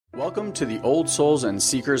Welcome to the Old Souls and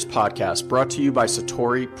Seekers podcast, brought to you by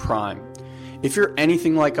Satori Prime. If you're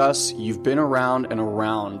anything like us, you've been around and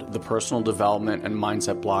around the personal development and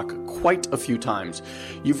mindset block quite a few times.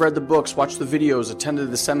 You've read the books, watched the videos,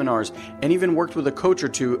 attended the seminars, and even worked with a coach or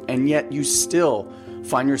two, and yet you still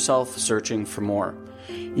find yourself searching for more.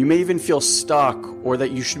 You may even feel stuck or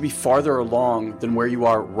that you should be farther along than where you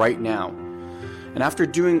are right now. And after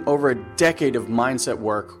doing over a decade of mindset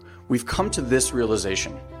work, we've come to this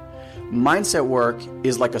realization. Mindset work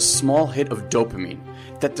is like a small hit of dopamine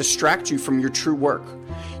that distracts you from your true work.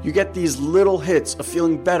 You get these little hits of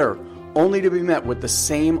feeling better, only to be met with the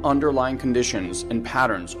same underlying conditions and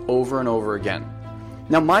patterns over and over again.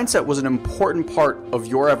 Now, mindset was an important part of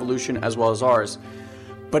your evolution as well as ours,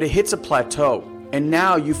 but it hits a plateau, and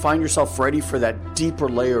now you find yourself ready for that deeper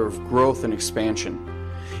layer of growth and expansion.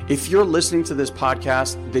 If you're listening to this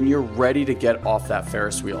podcast, then you're ready to get off that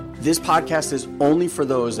Ferris wheel. This podcast is only for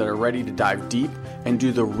those that are ready to dive deep and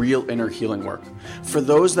do the real inner healing work. For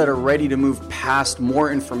those that are ready to move past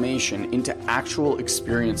more information into actual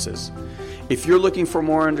experiences. If you're looking for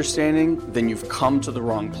more understanding, then you've come to the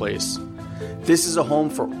wrong place. This is a home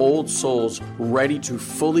for old souls ready to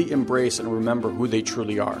fully embrace and remember who they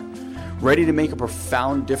truly are. Ready to make a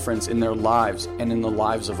profound difference in their lives and in the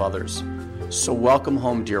lives of others. So welcome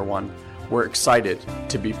home, dear one. We're excited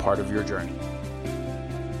to be part of your journey.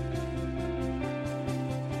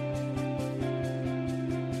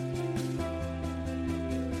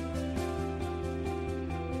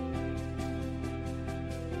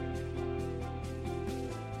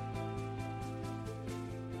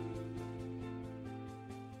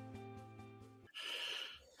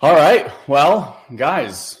 All right. Well,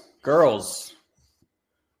 guys, girls,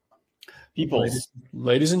 people,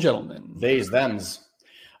 ladies and gentlemen, theys, thems.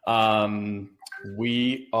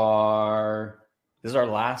 This is our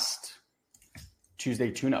last Tuesday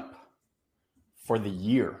tune-up for the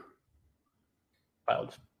year.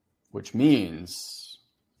 Wild. Which means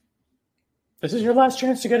this is your last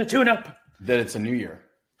chance to get a tune-up. That it's a new year.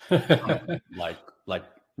 like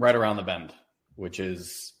right around the bend, which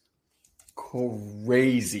is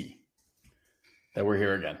crazy that we're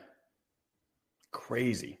here again.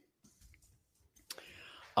 Crazy.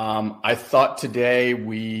 I thought today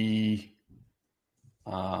we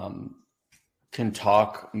can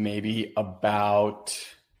talk maybe about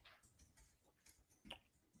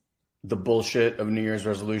the bullshit of New Year's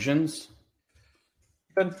resolutions.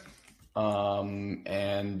 Good.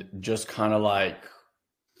 And just kind of like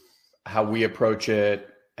how we approach it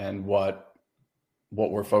and what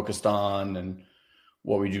we're focused on and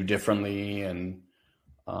what we do differently. And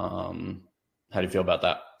how do you feel about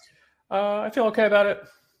that? I feel okay about it.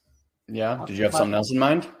 Yeah. Did you have something else in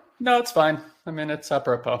mind? No, it's fine. I mean, it's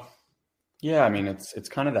apropos. Yeah. I mean, it's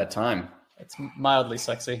kind of that time. It's mildly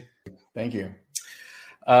sexy. Thank you.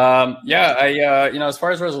 As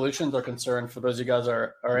far as resolutions are concerned, for those of you guys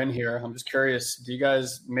are in here, I'm just curious, do you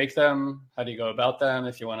guys make them? How do you go about them?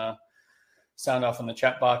 If you want to sound off in the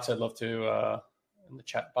chat box, I'd love to, in the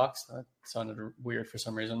chat box, that sounded weird for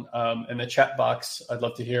some reason. In the chat box, I'd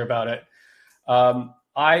love to hear about it.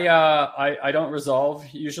 I don't resolve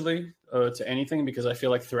usually to anything because I feel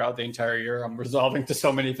like throughout the entire year I'm resolving to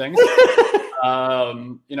so many things. I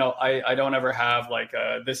don't ever have like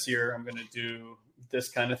this year I'm going to do this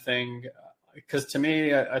kind of thing because to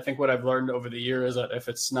me I think what I've learned over the year is that if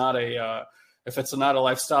it's not a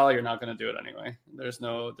lifestyle, you're not going to do it anyway. There's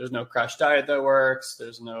no crash diet that works.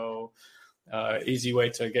 There's no easy way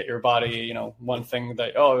to get your body, one thing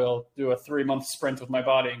that, I'll do a 3-month sprint with my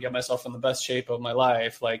body and get myself in the best shape of my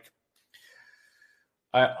life. Like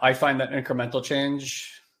I find that incremental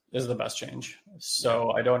change is the best change.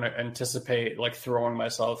 So I don't anticipate like throwing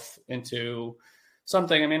myself into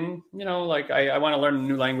something. I mean, I want to learn a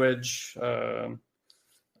new language. I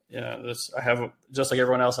have, just like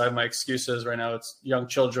everyone else, I have my excuses right now. It's young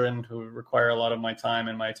children who require a lot of my time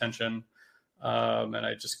and my attention. And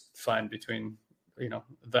I just find between,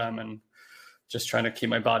 them and just trying to keep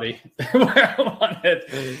my body where I want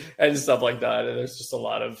it and stuff like that. And there's just a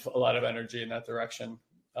lot of energy in that direction.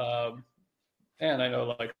 And I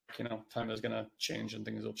know time is going to change and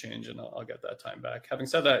things will change and I'll get that time back. Having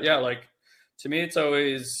said that, to me, it's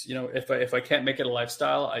always, if I can't make it a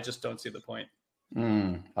lifestyle, I just don't see the point.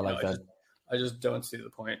 I like that. I just don't see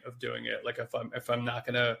the point of doing it. Like if I'm not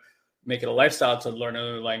going to make it a lifestyle to learn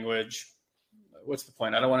a new language, what's the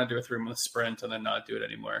point? I don't want to do a 3-month sprint and then not do it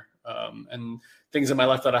anymore. And things in my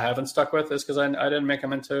life that I haven't stuck with is because I didn't make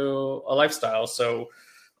them into a lifestyle. So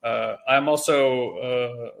I'm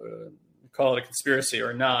also, call it a conspiracy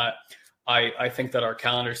or not, I think that our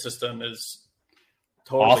calendar system is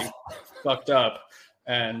totally fucked up.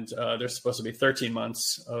 And there's supposed to be 13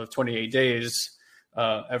 months of 28 days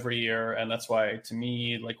every year. And that's why, to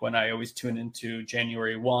me, like when I always tune into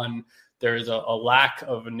January 1, there's a lack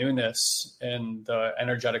of newness in the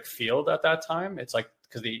energetic field at that time. It's like,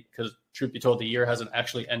 because truth be told, the year hasn't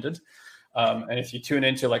actually ended. And if you tune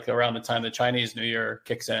into like around the time the Chinese New Year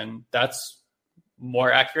kicks in, that's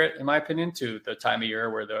more accurate, in my opinion, to the time of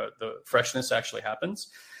year where the freshness actually happens.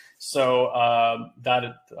 So that,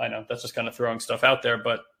 I know that's just kind of throwing stuff out there,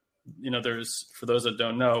 but there's, for those that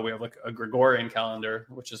don't know, we have like a Gregorian calendar,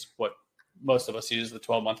 which is what most of us use, the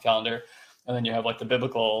 12-month calendar. And then you have like the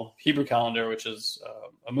biblical Hebrew calendar, which is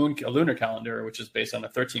a lunar calendar, which is based on a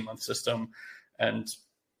 13-month system. And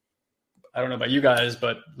I don't know about you guys,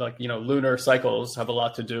 but like, lunar cycles have a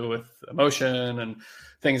lot to do with emotion and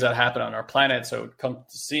things that happen on our planet. So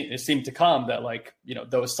it seemed to come that like,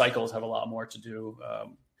 those cycles have a lot more to do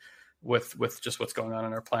with just what's going on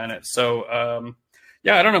our planet. So,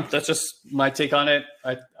 I don't know. That's just my take on it.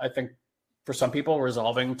 I think for some people,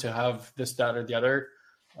 resolving to have this, that, or the other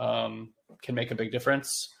can make a big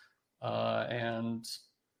difference. And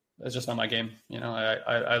it's just not my game.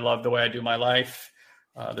 I love the way I do my life.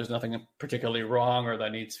 There's nothing particularly wrong or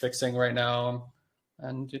that needs fixing right now.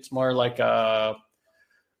 And it's more like,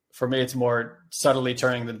 for me, it's more subtly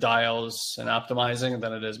turning the dials and optimizing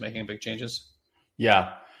than it is making big changes.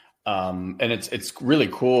 Yeah. And it's really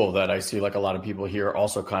cool that I see like a lot of people here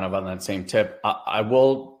also kind of on that same tip. I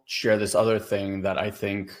will share this other thing that I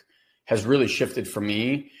think has really shifted for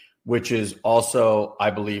me, which is also,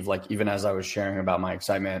 I believe, like even as I was sharing about my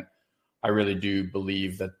excitement, I really do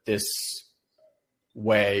believe that this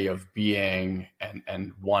way of being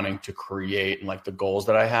and wanting to create and like the goals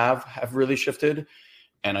that I have really shifted.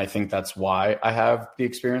 And I think that's why I have the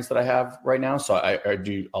experience that I have right now. So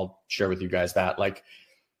I'll share with you guys that like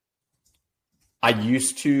I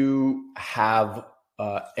used to have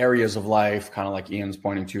areas of life, kind of like Ian's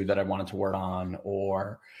pointing to, that I wanted to work on,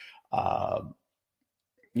 or,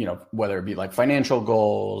 whether it be like financial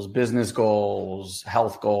goals, business goals,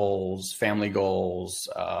 health goals, family goals,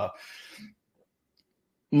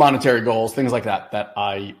 monetary goals, things like that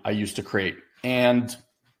I used to create. And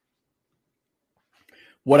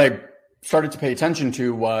what I started to pay attention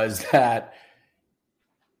to was that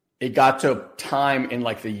it got to a time in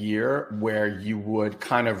like the year where you would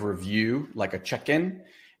kind of review like a check-in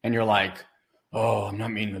and you're like, oh, I'm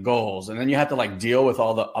not meeting the goals. And then you have to like deal with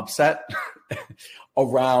all the upset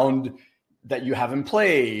around that you haven't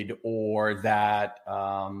played, or that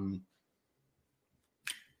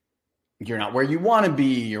you're not where you want to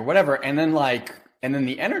be or whatever. And then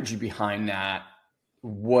the energy behind that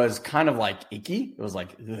was kind of like icky. It was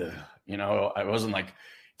like, ugh, I wasn't like,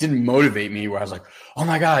 didn't motivate me where I was like, oh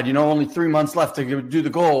my God, only 3 months left to do the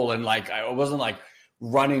goal. And like, I wasn't like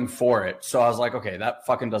running for it. So I was like, okay, that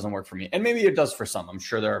fucking doesn't work for me. And maybe it does for some. I'm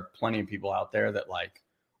sure there are plenty of people out there that like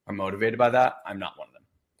are motivated by that. I'm not one of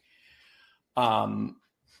them.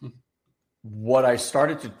 What I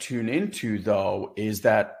started to tune into though, is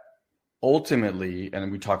that ultimately,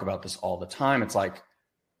 and we talk about this all the time, it's like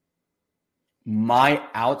my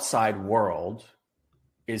outside world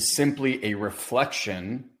is simply a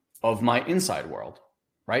reflection of my inside world,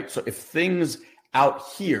 right? So if things out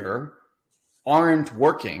here aren't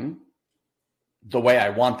working the way I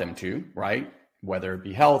want them to, right? Whether it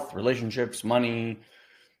be health, relationships, money,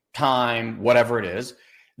 time, whatever it is,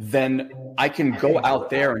 then I can go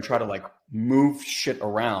out there and try to like move shit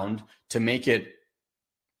around to make it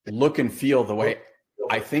look and feel the way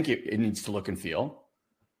I think it needs to look and feel,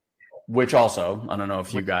 which also, I don't know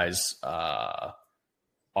if you guys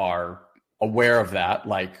are aware of that,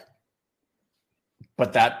 like,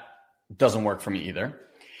 but that doesn't work for me either.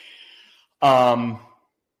 And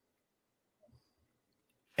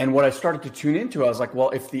what I started to tune into, I was like, well,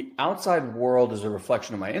 if the outside world is a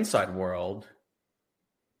reflection of my inside world,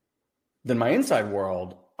 then my inside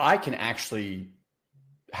world, I can actually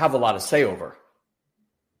have a lot of say over.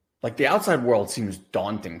 Like the outside world seems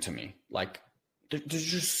daunting to me. Like there's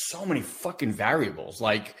just so many fucking variables.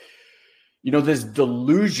 Like, this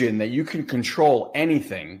delusion that you can control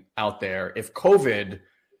anything out there. If COVID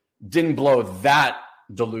didn't blow that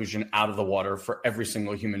delusion out of the water for every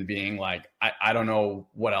single human being, like, I don't know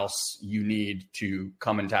what else you need to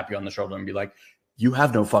come and tap you on the shoulder and be like, you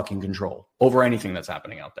have no fucking control over anything that's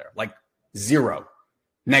happening out there. Like zero,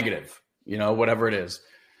 negative, whatever it is.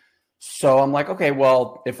 So I'm like, okay,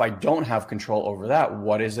 well, if I don't have control over that,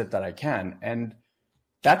 what is it that I can? And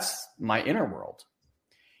that's my inner world.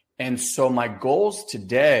 And so my goals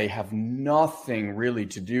today have nothing really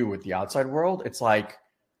to do with the outside world. It's like,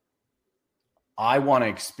 I want to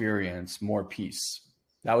experience more peace.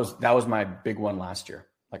 That was my big one last year.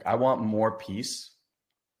 Like, I want more peace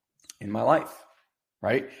in my life,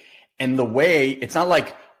 right? And the way, it's not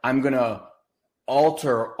like I'm going to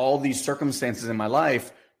alter all these circumstances in my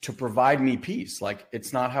life to provide me peace. Like,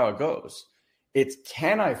 it's not how it goes. It's,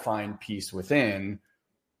 can I find peace within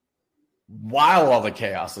while all the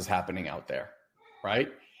chaos is happening out there, right?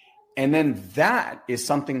 And then that is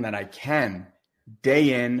something that I can,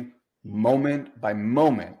 day in, moment by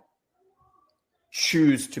moment,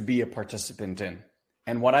 choose to be a participant in.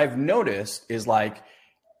 And what I've noticed is, like,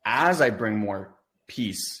 as I bring more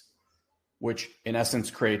peace, which in essence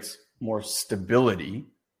creates more stability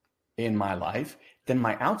in my life, then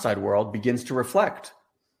my outside world begins to reflect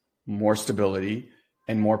more stability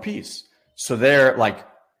and more peace. So they're like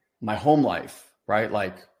my home life, right?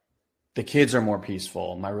 Like, the kids are more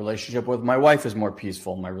peaceful. My relationship with my wife is more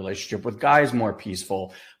peaceful. My relationship with Guy is more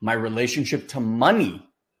peaceful. My relationship to money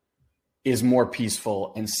is more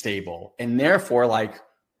peaceful and stable. And therefore, like,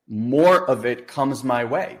 more of it comes my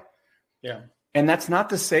way. Yeah. And that's not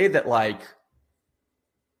to say that, like,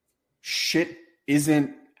 shit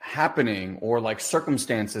isn't happening, or like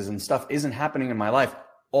circumstances and stuff isn't happening in my life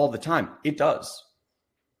all the time. It does.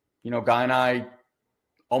 You know, Guy and I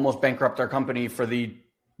almost bankrupt our company for the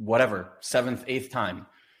whatever, 7th, 8th time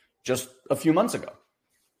just a few months ago.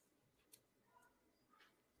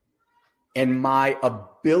 And my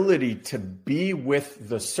ability to be with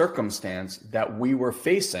the circumstance that we were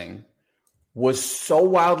facing was so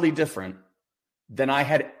wildly different than I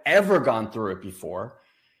had ever gone through it before.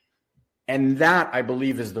 And that, I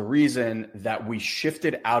believe, is the reason that we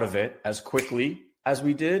shifted out of it as quickly as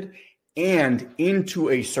we did and into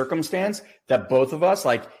a circumstance that both of us,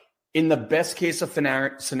 like, in the best case of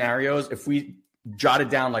scenarios, if we jotted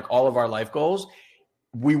down like all of our life goals,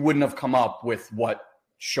 we wouldn't have come up with what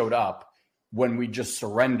showed up when we just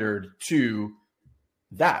surrendered to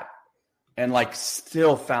that and like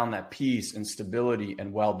still found that peace and stability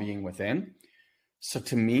and well-being within. So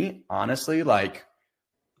to me, honestly, like,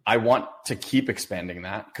 I want to keep expanding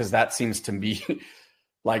that, because that seems to be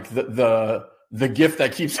like the gift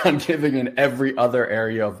that keeps on giving in every other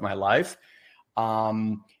area of my life.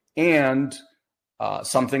 And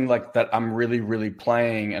something like that I'm really, really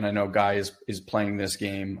playing, and I know Guy is playing this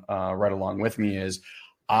game right along with me, is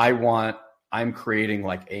I'm creating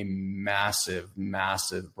like a massive,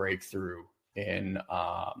 massive breakthrough in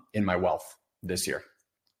my wealth this year.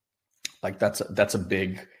 Like, that's a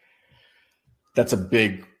big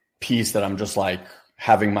piece that I'm just like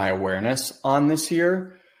having my awareness on this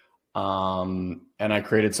year. And I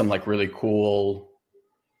created some like really cool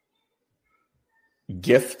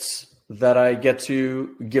gifts that I get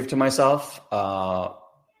to give to myself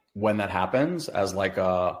when that happens, as like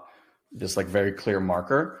this like very clear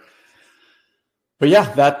marker. But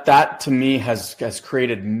yeah, that to me has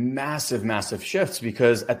created massive, massive shifts,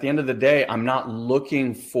 because at the end of the day, I'm not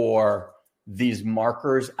looking for these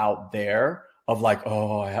markers out there of like,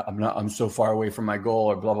 oh, I'm so far away from my goal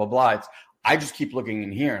or blah, blah, blah. I just keep looking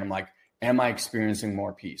in here and I'm like, am I experiencing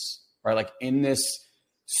more peace? Right? Like, in this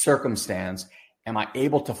circumstance, am I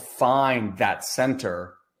able to find that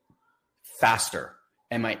center faster?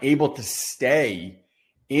 Am I able to stay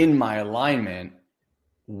in my alignment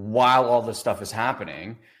while all this stuff is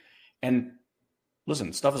happening? And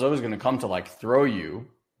listen, stuff is always going to come to like throw you,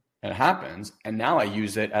 and it happens. And now I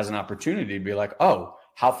use it as an opportunity to be like, oh,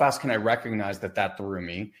 how fast can I recognize that threw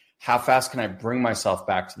me? How fast can I bring myself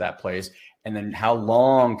back to that place? And then how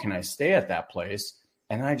long can I stay at that place?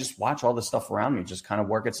 And then I just watch all the stuff around me just kind of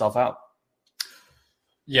work itself out.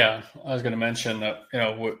 Yeah, I was going to mention that, you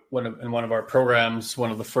know, in one of our programs,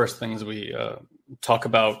 one of the first things we talk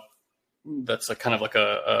about, that's a kind of like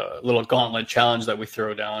a little gauntlet challenge that we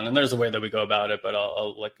throw down. And there's a way that we go about it, but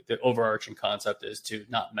I'll like, the overarching concept is to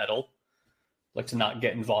not meddle, like to not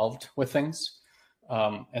get involved with things.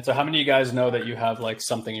 And so how many of you guys know that you have like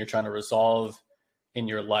something you're trying to resolve in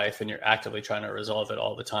your life and you're actively trying to resolve it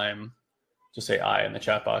all the time? Just say I in the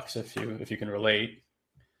chat box if you can relate.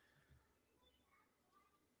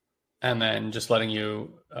 And then just letting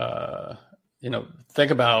you,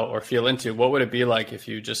 think about or feel into, what would it be like if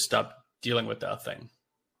you just stopped dealing with that thing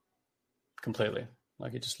completely?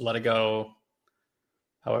 Like, you just let it go,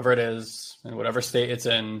 however it is, in whatever state it's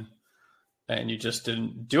in, and you just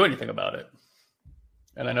didn't do anything about it.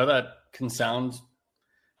 And I know that can sound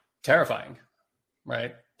terrifying,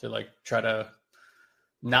 right? To like try to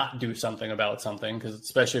not do something about something, because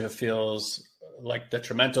especially if it feels like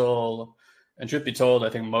detrimental. And truth be told, I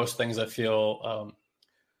think most things that feel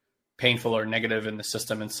painful or negative in the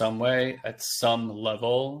system in some way, at some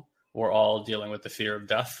level, we're all dealing with the fear of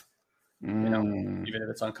death, you know, even if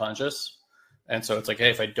it's unconscious. And so it's like, hey,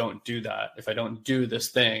 if I don't do that, if I don't do this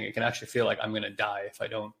thing, it can actually feel like I'm going to die if I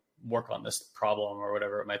don't work on this problem or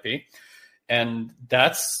whatever it might be. And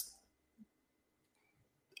that's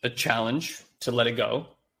a challenge to let it go,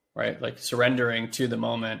 right? Like surrendering to the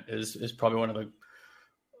moment is probably one of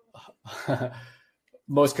the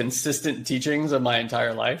most consistent teachings of my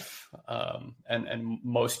entire life, and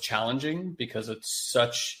most challenging because it's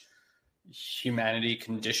such humanity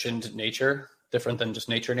conditioned nature, different than just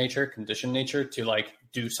nature, conditioned nature to like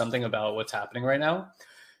do something about what's happening right now.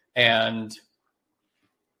 And,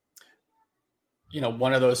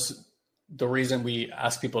 one of those, the reason we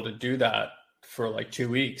ask people to do that for like 2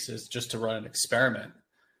 weeks is just to run an experiment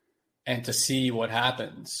and to see what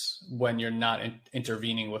happens when you're not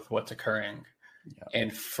intervening with what's occurring. Yeah.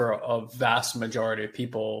 And for a vast majority of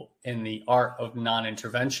people, in the art of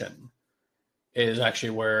non-intervention is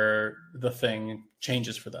actually where the thing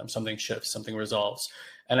changes for them. Something shifts, something resolves.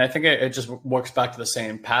 And I think it just works back to the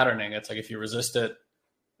same patterning. It's like, if you resist it,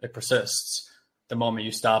 it persists. The moment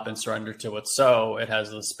you stop and surrender to what's so, it has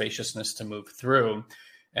the spaciousness to move through.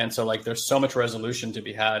 And so like, there's so much resolution to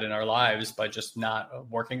be had in our lives by just not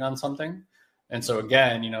working on something. And so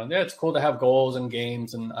again, it's cool to have goals and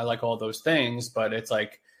games, and I like all those things, but it's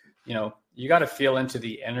like, you got to feel into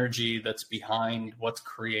the energy that's behind what's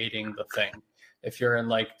creating the thing. If you're in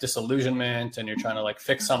like disillusionment and you're trying to like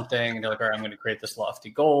fix something and you're like, all right, I'm going to create this lofty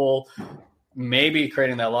goal, maybe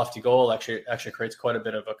creating that lofty goal actually creates quite a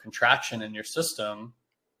bit of a contraction in your system.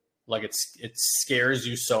 Like it scares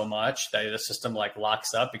you so much that the system like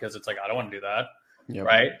locks up because it's like, I don't want to do that. Yep.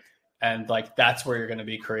 Right. And like, that's where you're going to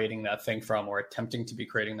be creating that thing from, or attempting to be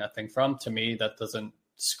creating that thing from. To me, that doesn't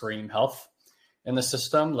scream health in the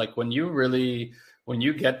system. Like when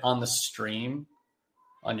you get on the stream,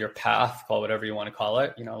 on your path, call it whatever you want to call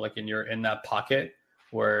it, like you're in that pocket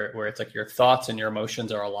where it's like your thoughts and your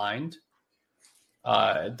emotions are aligned.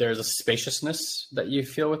 There's a spaciousness that you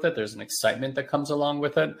feel with it. There's an excitement that comes along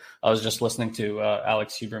with it. I was just listening to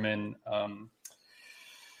Alex Huberman.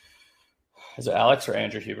 Is it Alex or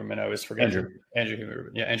Andrew Huberman? I always forget. Andrew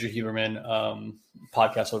Huberman. Yeah, Andrew Huberman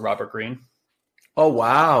podcast with Robert Greene. Oh,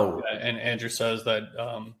 wow. Yeah, and Andrew says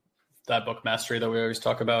that that book, Mastery, that we always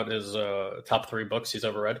talk about, is top 3 books he's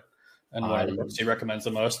ever read. And one of the books he recommends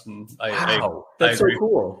the most. And that's so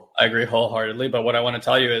cool. I agree wholeheartedly. But what I want to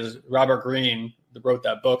tell you is Robert Greene wrote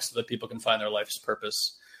that book so that people can find their life's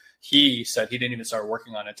purpose. He said he didn't even start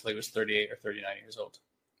working on it until he was 38 or 39 years old.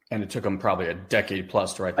 And it took him probably a decade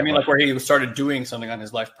plus to write that. I mean, like where he started doing something on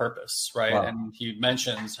his life purpose, right? Wow. And he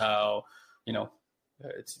mentions how,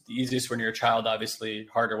 it's the easiest when you're a child, obviously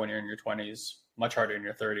harder when you're in your 20s, much harder in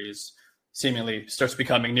your 30s, seemingly starts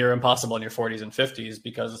becoming near impossible in your 40s and 50s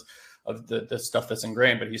because of the stuff that's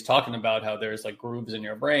ingrained. But he's talking about how there's like grooves in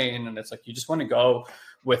your brain, and it's like, you just want to go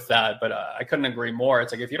with that. But I couldn't agree more.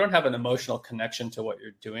 It's like, if you don't have an emotional connection to what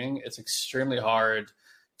you're doing, it's extremely hard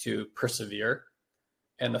to persevere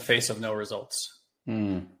in the face of no results.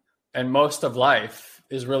 And most of life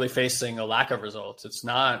is really facing a lack of results. It's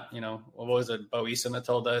not, what was it, Bo Eason that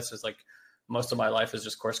told us? It's like, most of my life is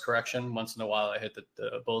just course correction. Once in a while I hit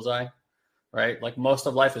the bullseye, right? Like most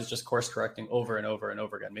of life is just course correcting over and over and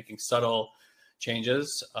over again, making subtle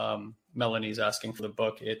changes. Melanie's asking for the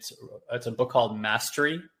book. It's a book called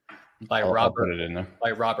Mastery by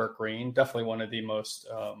Robert Greene. Definitely one of the most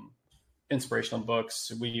inspirational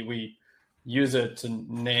books. We use it to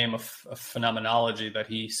name a phenomenology that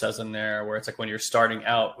he says in there, where it's like when you're starting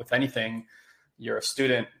out with anything, you're a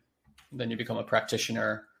student, then you become a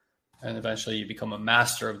practitioner, and eventually you become a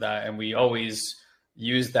master of that. And we always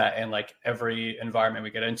use that in like every environment we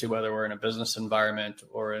get into, whether we're in a business environment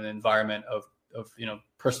or an environment of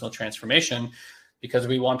personal transformation, because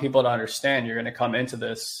we want people to understand you're going to come into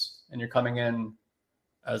this and you're coming in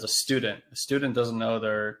as a student. A student doesn't know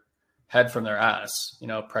their head from their ass.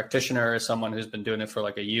 Practitioner is someone who's been doing it for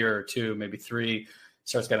like a year or 2, maybe 3,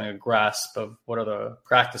 starts getting a grasp of what are the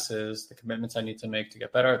practices, the commitments I need to make to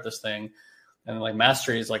get better at this thing. And like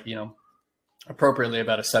mastery is like, appropriately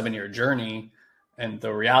about a 7-year journey. And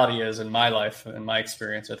the reality is, in my life, in my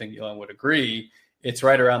experience, I think Elon would agree, it's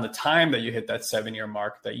right around the time that you hit that 7-year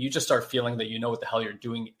mark that you just start feeling that you know what the hell you're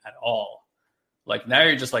doing at all. Like now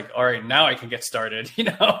you're just like, all right, now I can get started,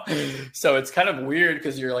 So it's kind of weird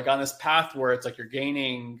because you're like on this path where it's like you're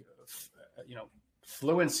gaining,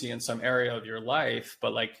 fluency in some area of your life.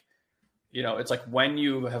 But like, it's like when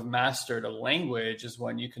you have mastered a language is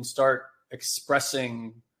when you can start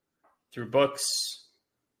expressing through books,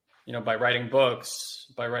 by writing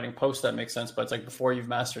books, by writing posts that make sense. But it's like before you've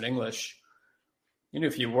mastered English, you knew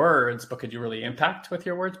a few words, but could you really impact with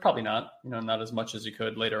your words? Probably not, not as much as you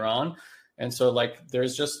could later on. And so like,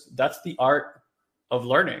 that's the art of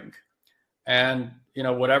learning. And,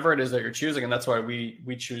 whatever it is that you're choosing, and that's why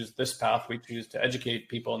we choose this path. We choose to educate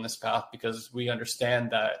people in this path because we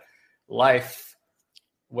understand that life,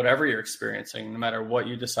 whatever you're experiencing, no matter what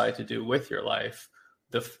you decide to do with your life,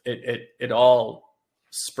 it all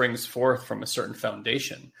springs forth from a certain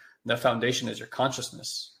foundation. And that foundation is your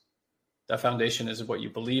consciousness. That foundation is what you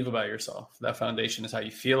believe about yourself. That foundation is how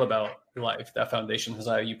you feel about life. That foundation is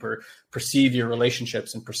how you perceive your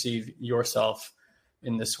relationships and perceive yourself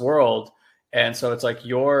in this world. And so it's like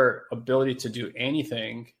your ability to do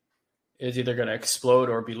anything is either going to explode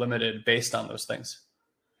or be limited based on those things.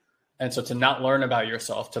 And so to not learn about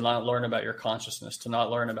yourself, to not learn about your consciousness, to not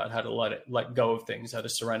learn about how to let go of things, how to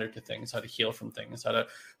surrender to things, how to heal from things, how to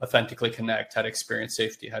authentically connect, how to experience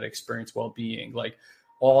safety, how to experience well-being, like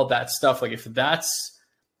all that stuff. Like if that's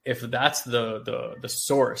the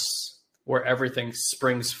source where everything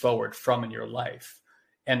springs forward from in your life,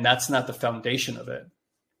 and that's not the foundation of it,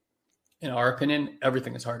 in our opinion,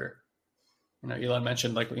 everything is harder. Elon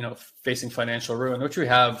mentioned facing financial ruin, which we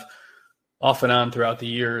have off and on throughout the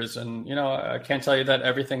years. And, I can't tell you that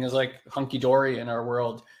everything is like hunky dory in our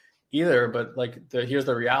world either, but here's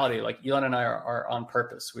the reality. Like Elon and I are on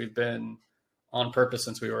purpose. We've been on purpose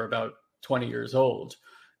since we were about 20 years old.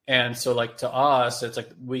 And so to us, it's like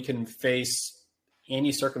we can face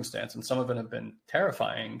any circumstance, and some of it have been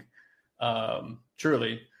terrifying,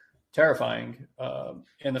 truly terrifying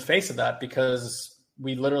in the face of that, because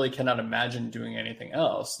we literally cannot imagine doing anything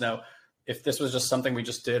else. Now, if this was just something we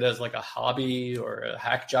just did as like a hobby or a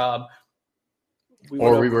hack job, we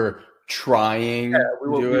were trying,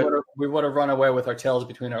 we would have run away with our tails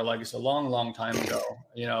between our legs a long, long time ago,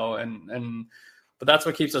 but that's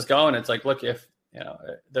what keeps us going. It's like, look, if,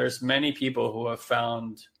 there's many people who have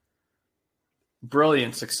found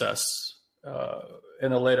brilliant success in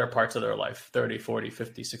the later parts of their life, 30, 40,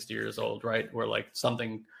 50, 60 years old, right? Where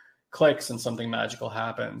something clicks and something magical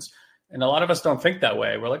happens. And a lot of us don't think that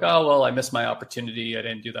way. We're like, oh, well, I missed my opportunity. I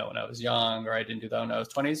didn't do that when I was young, or I didn't do that when I was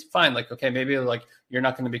 20s. Fine. Okay, maybe you're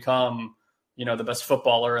not going to become, the best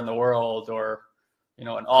footballer in the world, or, an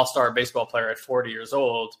all-star baseball player at 40 years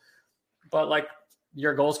old. But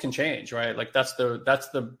your goals can change, right? That's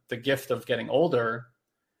the gift of getting older,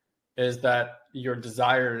 is that your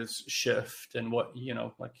desires shift, and what,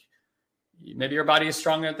 maybe your body is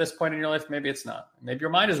strong at this point in your life. Maybe it's not. Maybe your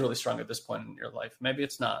mind is really strong at this point in your life. Maybe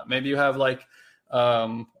it's not. Maybe you have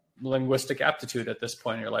linguistic aptitude at this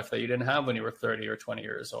point in your life that you didn't have when you were 30 or 20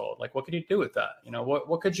 years old. What could you do with that?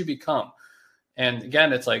 What could you become? And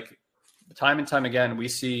again, it's time and time again, we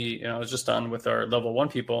see, I was just on with our level 1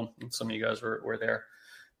 people, and some of you guys were there.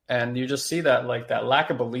 And you just see that, that lack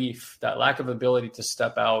of belief, that lack of ability to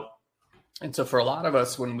step out. And so for a lot of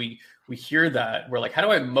us, when we hear that, we're like, how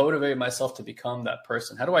do I motivate myself to become that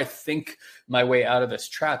person? How do I think my way out of this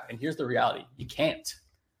trap? And here's the reality. You can't.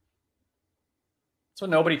 That's what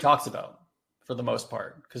nobody talks about for the most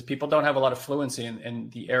part, because people don't have a lot of fluency in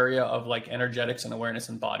the area of energetics and awareness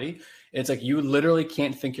and body. It's you literally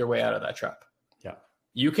can't think your way out of that trap. Yeah.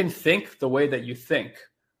 You can think the way that you think.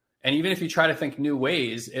 And even if you try to think new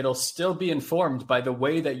ways, it'll still be informed by the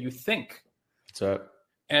way that you think. That's it.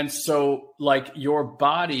 And so your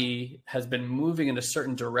body has been moving in a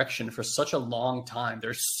certain direction for such a long time.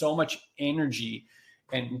 There's so much energy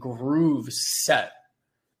and groove set.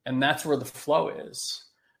 And that's where the flow is.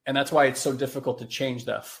 And that's why it's so difficult to change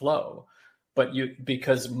that flow. But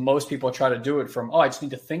because most people try to do it from, I just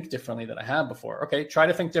need to think differently than I have before. Okay, try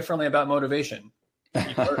to think differently about motivation.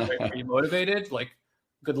 Are you motivated?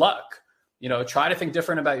 Good luck. Try to think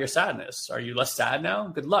different about your sadness. Are you less sad now?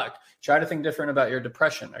 Good luck. Try to think different about your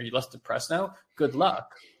depression. Are you less depressed now? Good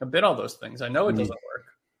luck. I've been all those things. I know it doesn't work.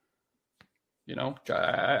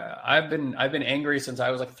 I've been angry since I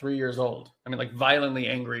was 3 years old. I mean, violently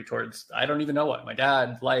angry towards, I don't even know what, my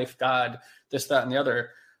dad, life, God, this, that, and the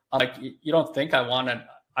other. I'm you don't think I want to,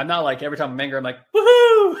 I'm not every time I'm angry, I'm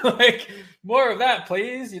woohoo, more of that,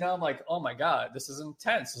 please. I'm oh my God, this is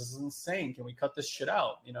intense. This is insane. Can we cut this shit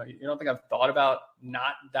out? You don't think I've thought about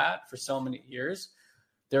not that for so many years?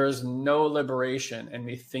 There is no liberation in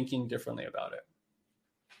me thinking differently about it.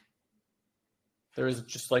 There is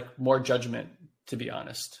just more judgment, to be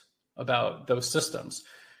honest, about those systems.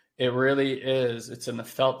 It really is. It's in the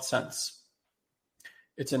felt sense.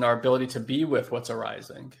 It's in our ability to be with what's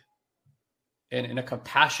arising in a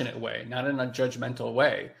compassionate way, not in a judgmental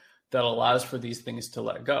way, that allows for these things to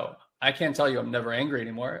let go. I can't tell you I'm never angry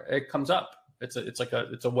anymore. It comes up. It's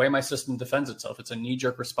a way my system defends itself. It's a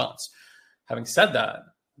knee-jerk response. Having said that,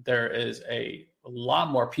 there is a lot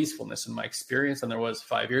more peacefulness in my experience than there was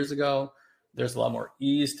 5 years ago. There's a lot more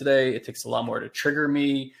ease today. It takes a lot more to trigger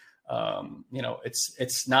me.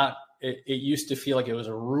 It's not, it used to feel like it was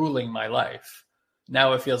ruling my life.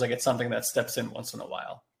 Now it feels like it's something that steps in once in a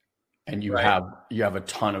while. And you have a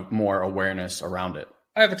ton of more awareness around it.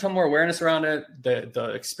 I have a ton more awareness around it.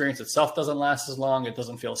 The experience itself doesn't last as long. It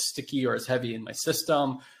doesn't feel sticky or as heavy in my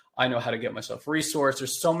system. I know how to get myself resourced.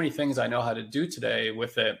 There's so many things I know how to do today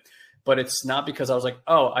with it, but it's not because I was like,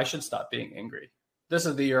 oh, I should stop being angry. This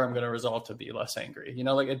is the year I'm going to resolve to be less angry.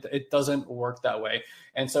 It doesn't work that way.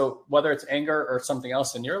 And so whether it's anger or something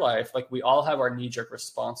else in your life, like we all have our knee-jerk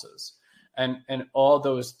responses, and all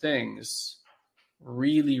those things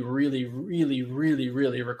really, really, really, really,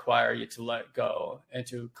 really require you to let go and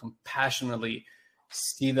to compassionately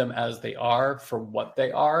see them as they are for what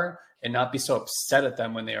they are and not be so upset at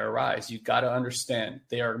them when they arise. You got to understand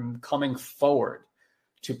they are coming forward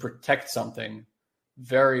to protect something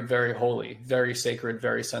very, very holy, very sacred,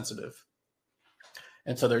 very sensitive.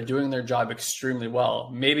 And so they're doing their job extremely well,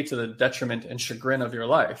 maybe to the detriment and chagrin of your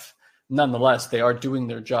life. Nonetheless, they are doing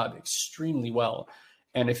their job extremely well.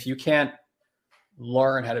 And if you can't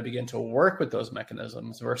learn how to begin to work with those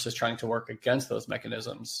mechanisms versus trying to work against those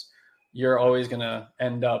mechanisms, you're always going to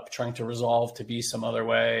end up trying to resolve to be some other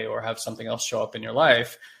way or have something else show up in your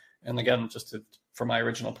life. And again, for my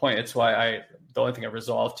original point, it's why the only thing I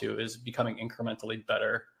resolve to is becoming incrementally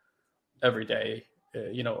better every day.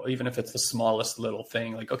 Even if it's the smallest little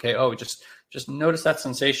thing, like, okay, just notice that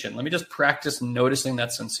sensation. Let me just practice noticing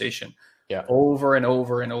that sensation over and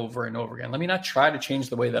over and over and over again. Let me not try to change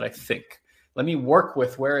the way that I think. Let me work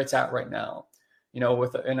with where it's at right now. In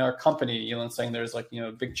our company, saying there's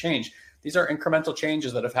big change. These are incremental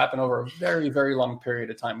changes that have happened over a very, very long period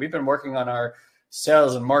of time. We've been working on our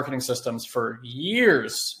sales and marketing systems for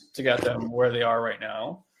years to get them where they are right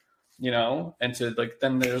now, and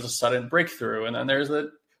then there's a sudden breakthrough, and then there's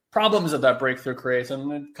the problems that breakthrough creates,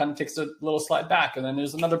 and it kind of takes a little slide back, and then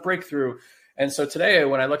there's another breakthrough. And so today,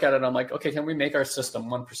 when I look at it, I'm like, okay, can we make our system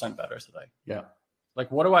 1% better today? Yeah.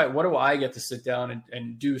 Like, what do I get to sit down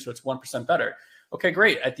and do so it's 1% better? Okay,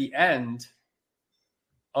 great. At the end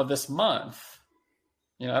of this month,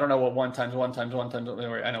 I don't know what one times, I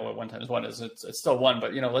know what 1 times 1 is. It's still 1,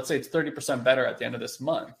 but let's say it's 30% better at the end of this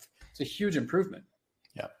month. It's a huge improvement.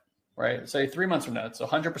 Yeah. Right. Say 3 months from now, it's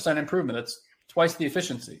 100% improvement. That's twice the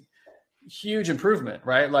efficiency. Huge improvement,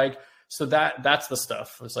 right? Like, so that's the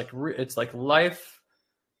stuff. It's like life,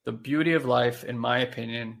 the beauty of life, in my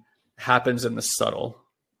opinion, happens in the subtle.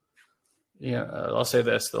 I'll say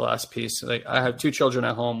this, the last piece. Like, I have 2 children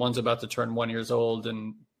at home. One's about to turn 1 year old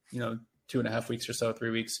in 2.5 weeks or so, 3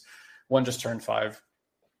 weeks. One just turned 5.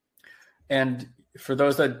 And for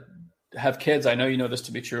those that have kids, I know you know this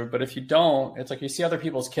to be true, but if you don't, it's like you see other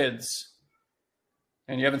people's kids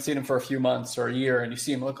and you haven't seen them for a few months or a year, and you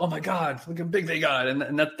see them like, oh my God, look how big they got.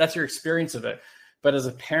 And that's your experience of it. But as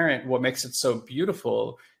a parent, what makes it so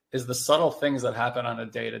beautiful is the subtle things that happen on a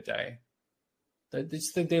day-to-day.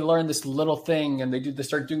 They learn this little thing, and they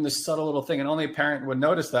start doing this subtle little thing, and only a parent would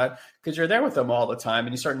notice that because you're there with them all the time,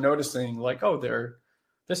 and you start noticing like, oh,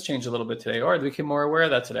 this changed a little bit today, or they became more aware of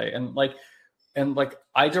that today. And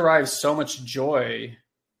I derive so much joy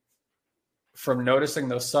from noticing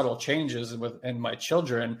those subtle changes in my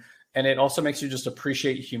children. And it also makes you just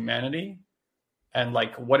appreciate humanity and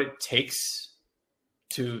like what it takes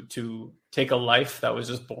to take a life that was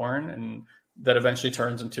just born and that eventually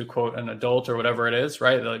turns into, quote, an adult or whatever it is,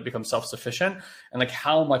 right? That becomes self-sufficient, and like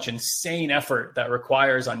how much insane effort that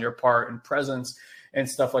requires on your part and presence and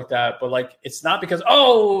stuff like that. But like, it's not because,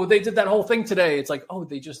 oh, they did that whole thing today. It's like, oh,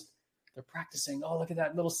 they're practicing. Oh, look at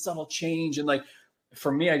that little subtle change. And like,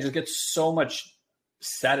 for me, I just get so much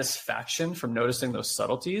satisfaction from noticing those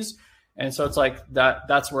subtleties. And so it's like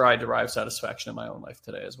that's where I derive satisfaction in my own life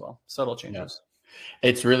today as well. Subtle changes. Yeah.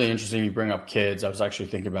 It's really interesting you bring up kids. I was actually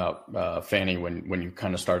thinking about Fanny when you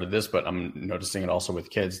kind of started this, but I'm noticing it also with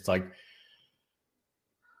kids. It's like,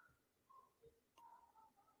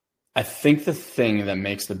 I think the thing that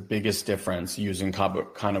makes the biggest difference using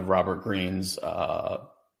kind of Robert Greene's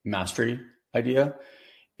mastery idea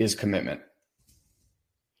is commitment.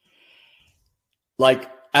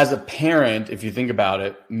 Like, as a parent, if you think about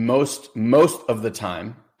it, most of the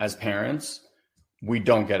time as parents, we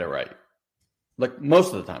don't get it right. Like,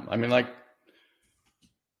 most of the time. I mean, like,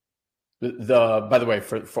 by the way,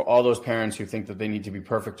 for all those parents who think that they need to be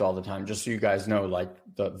perfect all the time, just so you guys know, like,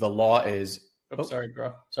 the law is. Oops, sorry,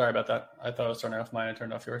 bro. Sorry about that. I thought I was turning off mine. I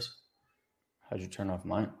turned off yours. How'd you turn off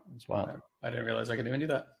mine? That's wild. I didn't realize I could even do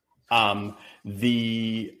that.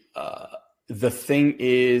 The thing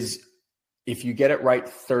is, if you get it right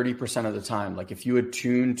 30% of the time, like if you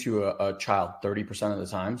attune to a child 30% of the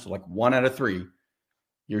time, so like 1 out of 3,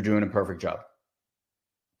 you're doing a perfect job.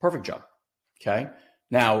 Perfect job. Okay.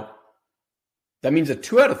 Now, that means that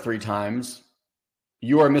 2 out of 3 times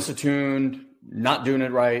you are misattuned, not doing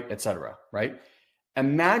it right, etc. Right?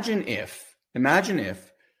 Imagine if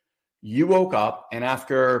you woke up and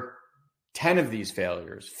after 10 of these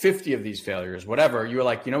failures, 50 of these failures, whatever, you were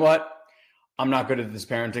like, you know what? I'm not good at this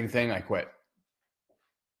parenting thing. I quit.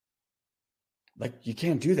 Like, you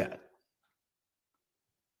can't do that.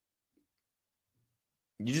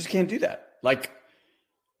 You just can't do that. Like,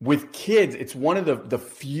 with kids, it's one of the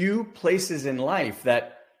few places in life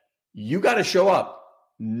that you got to show up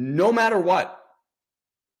no matter what.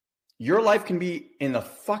 Your life can be in the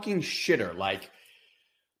fucking shitter. Like,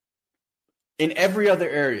 in every other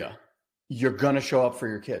area, you're going to show up for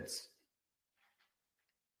your kids.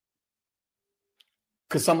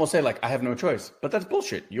 Because some will say, like, I have no choice. But that's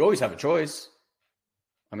bullshit. You always have a choice.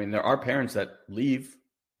 I mean, there are parents that leave.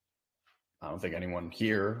 I don't think anyone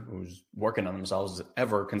here who's working on themselves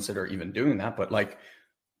ever consider even doing that. But, like,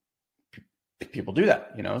 people do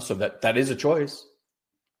that, you know? So that is a choice.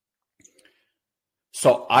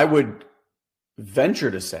 So I would venture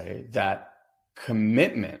to say that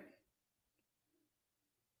commitment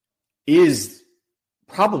is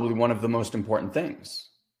probably one of the most important things.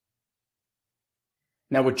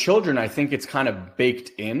 Now, with children, I think it's kind of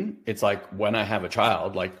baked in. It's like when I have a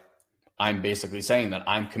child, like I'm basically saying that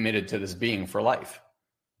I'm committed to this being for life.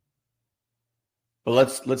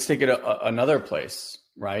 But let's take it another place,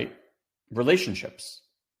 right? Relationships.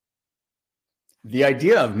 The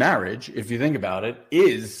idea of marriage, if you think about it,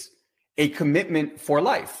 is a commitment for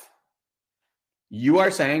life. You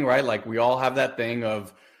are saying, right, like we all have that thing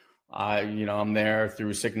of, I'm there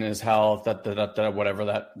through sickness, health, whatever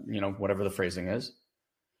that, whatever the phrasing is.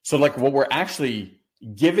 So like what we're actually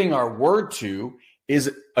giving our word to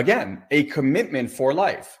is, again, a commitment for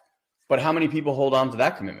life. But how many people hold on to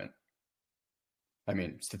that commitment? I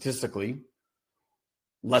mean, statistically,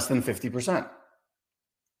 less than 50%.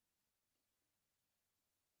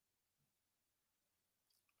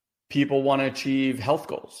 People want to achieve health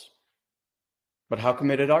goals, but how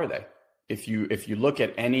committed are they? If you look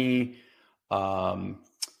at any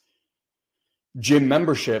gym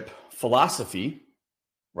membership philosophy,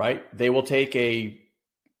 right? They will take a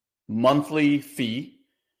monthly fee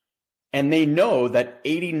and they know that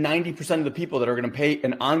 80-90% of the people that are going to pay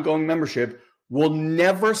an ongoing membership will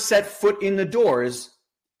never set foot in the doors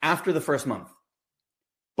after the first month,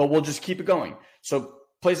 but we'll just keep it going. So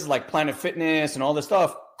places like Planet Fitness and all this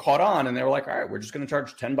stuff caught on and they were like, all right, we're just going to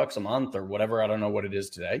charge $10 a month or whatever. I don't know what it is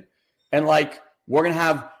today. And like, we're going to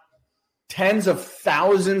have tens of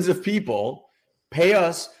thousands of people pay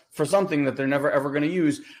us for something that they're never, ever going to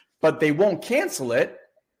use, but they won't cancel it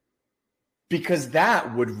because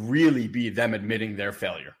that would really be them admitting their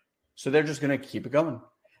failure. So they're just going to keep it going.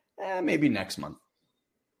 Maybe next month.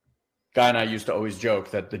 Guy and I used to always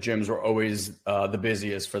joke that the gyms were always the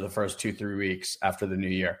busiest for the first 2-3 weeks after the new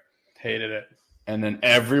year. Hated it. And then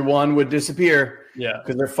everyone would disappear. Yeah.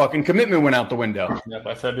 Because their fucking commitment went out the window. Yeah,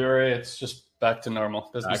 by February, it's just back to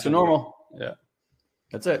normal. Back to normal. Yeah.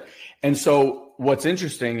 That's it. And so what's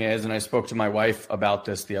interesting is, and I spoke to my wife about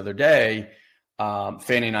this the other day,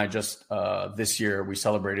 Fanny and I just, this year, we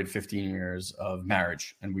celebrated 15 years of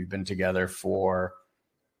marriage. And we've been together for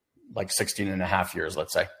like 16 and a half years,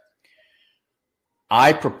 let's say.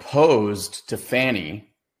 I proposed to Fanny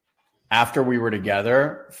after we were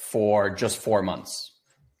together for just 4 months.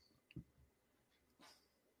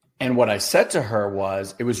 And what I said to her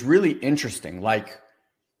was, it was really interesting. Like,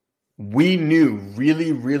 we knew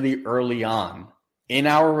really, really early on in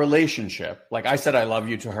our relationship, like I said, I love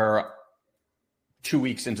you to her 2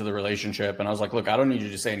 weeks into the relationship. And I was like, look, I don't need you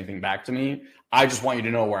to say anything back to me. I just want you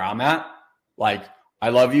to know where I'm at. Like, I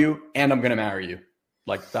love you and I'm going to marry you.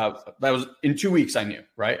 Like that was in 2 weeks. I knew,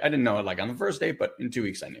 right? I didn't know it like on the first date, but in 2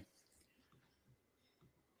 weeks I knew.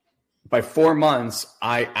 By 4 months,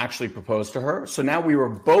 I actually proposed to her. So now we were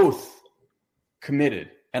both committed.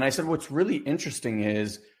 And I said, what's really interesting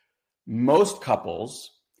is most couples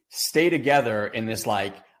stay together in this,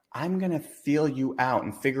 like, I'm going to feel you out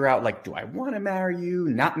and figure out, like, do I want to marry you,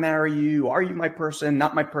 not marry you? Are you my person,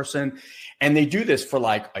 not my person? And they do this for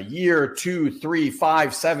like a year, 2, 3,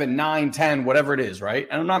 5, 7, 9, 10, whatever it is, right?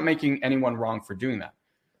 And I'm not making anyone wrong for doing that.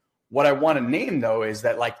 What I want to name, though, is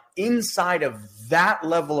that like inside of that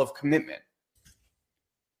level of commitment,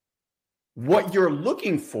 what you're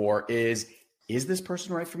looking for is this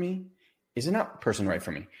person right for me? Isn't that person right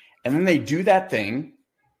for me? And then they do that thing,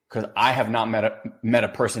 because I have not met a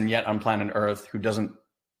person yet on planet Earth who doesn't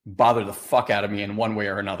bother the fuck out of me in one way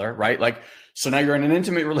or another, right? Like, so now you're in an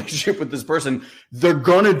intimate relationship with this person. They're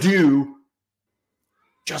going to do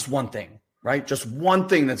just one thing. right? Just one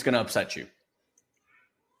thing that's going to upset you.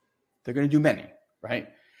 They're going to do many, right?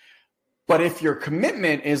 But if your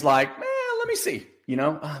commitment is like, let me see,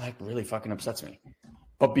 that really fucking upsets me.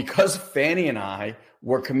 But because Fanny and I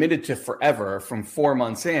were committed to forever from 4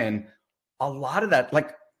 months in, a lot of that,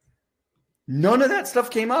 like, none of that stuff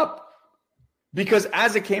came up. Because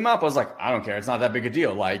as it came up, I was like, I don't care. It's not that big a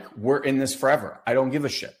deal. Like, we're in this forever. I don't give a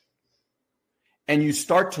shit. And you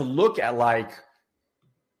start to look at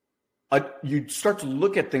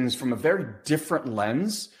things from a very different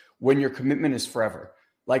lens when your commitment is forever.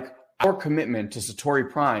 Like, our commitment to Satori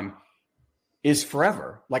Prime is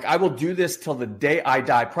forever. Like, I will do this till the day I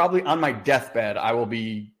die. Probably on my deathbed, I will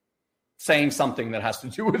be saying something that has to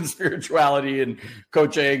do with spirituality and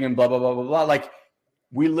coaching and blah, blah, blah, blah, blah. Like,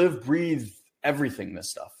 we live, breathe everything,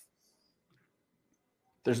 this stuff.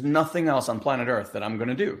 There's nothing else on planet Earth that I'm going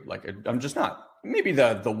to do. Like, I'm just not. Maybe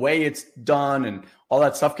the way it's done and all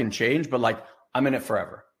that stuff can change, but like, I'm in it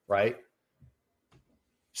forever, right?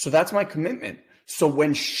 So that's my commitment. So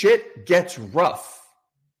when shit gets rough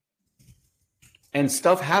and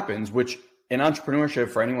stuff happens, which in entrepreneurship,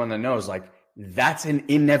 for anyone that knows, like, that's an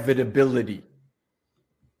inevitability.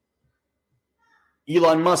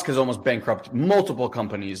 Elon Musk has almost bankrupted multiple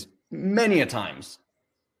companies many a times.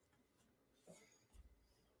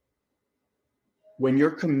 When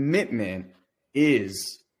your commitment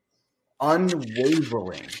is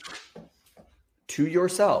unwavering to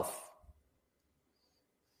yourself,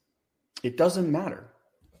 it doesn't matter.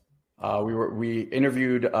 We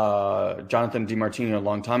interviewed Jonathan DiMartino a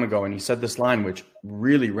long time ago, and he said this line, which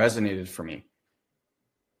really resonated for me.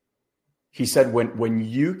 He said, when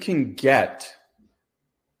you can get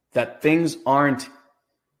that things aren't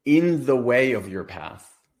in the way of your path,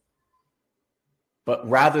 but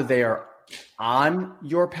rather they are on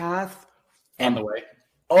your path and on the way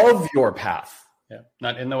of your path. Yeah.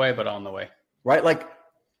 Not in the way, but on the way. Right? Like,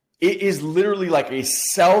 it is literally like a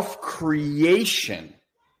self-creation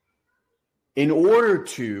in order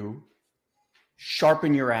to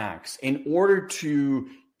sharpen your axe, in order to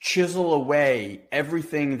chisel away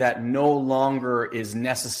everything that no longer is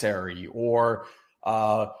necessary or,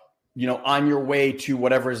 on your way to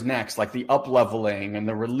whatever is next, like the up-leveling and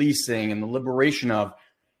the releasing and the liberation of.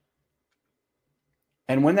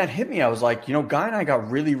 And when that hit me, I was like, Guy and I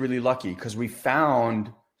got really, really lucky because we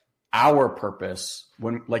found our purpose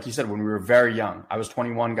when, like you said, when we were very young. I was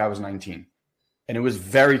 21, Guy was 19. And it was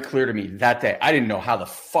very clear to me that day. I didn't know how the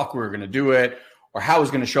fuck we were going to do it or how it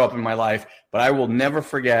was going to show up in my life, but I will never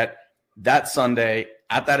forget that Sunday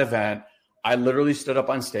at that event. I literally stood up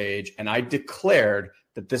on stage and I declared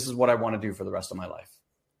that this is what I want to do for the rest of my life.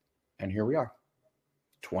 And here we are,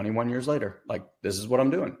 21 years later. Like, this is what I'm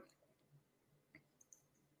doing.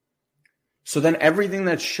 So then everything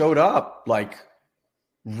that showed up, like,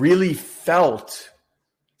 really felt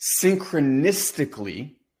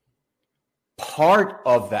synchronistically part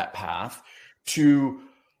of that path to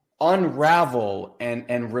unravel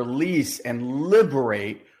and release and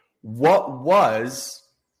liberate what was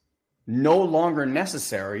no longer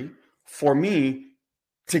necessary for me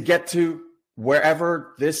to get to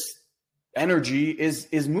wherever this energy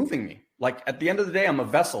is moving me. Like, at the end of the day, I'm a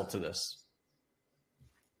vessel to this.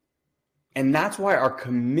 And that's why our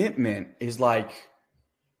commitment is like,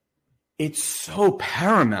 it's so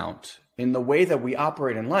paramount in the way that we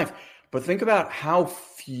operate in life. But think about how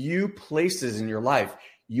few places in your life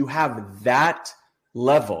you have that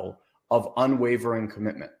level of unwavering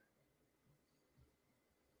commitment.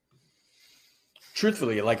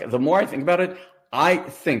 Truthfully, like, the more I think about it, I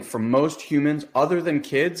think for most humans, other than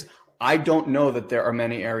kids, I don't know that there are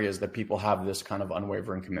many areas that people have this kind of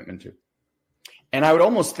unwavering commitment to. And I would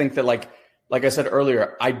almost think that, like I said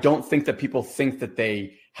earlier, I don't think that people think that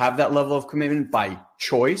they have that level of commitment by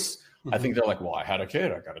choice. Mm-hmm. I think they're like, well, I had a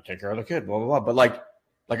kid, I got to take care of the kid, blah, blah, blah. But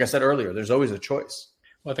like I said earlier, there's always a choice.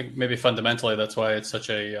 Well, I think maybe fundamentally that's why it's such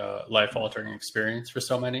a life-altering experience for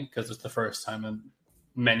so many, because it's the first time in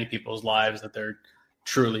many people's lives that they're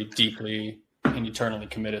truly, deeply, and eternally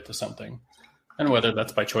committed to something. And whether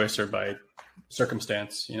that's by choice or by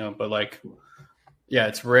circumstance, but like, yeah,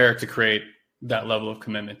 it's rare to create that level of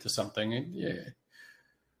commitment to something. Yeah.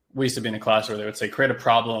 We used to be in a class where they would say, create a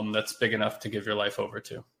problem that's big enough to give your life over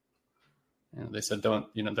to. They said,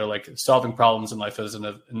 they're like, solving problems in life is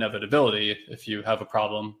an inevitability. If you have a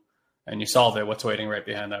problem and you solve it, what's waiting right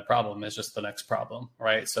behind that problem is just the next problem,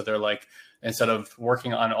 right? So they're like, instead of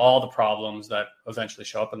working on all the problems that eventually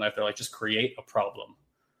show up in life, they're like, just create a problem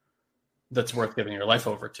that's worth giving your life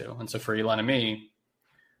over to. And so for Elon and me,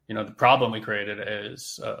 the problem we created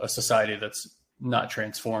is a society that's not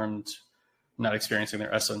transformed not experiencing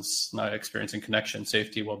their essence, not experiencing connection,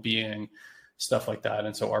 safety, well-being, stuff like that.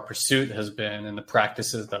 And so our pursuit has been in the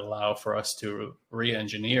practices that allow for us to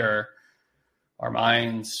re-engineer our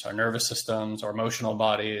minds, our nervous systems, our emotional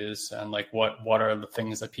bodies, and like what are the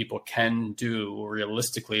things that people can do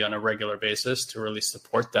realistically on a regular basis to really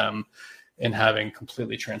support them in having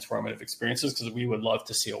completely transformative experiences. Because we would love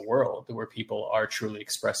to see a world where people are truly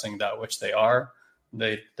expressing that which they are.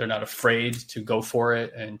 They're not afraid to go for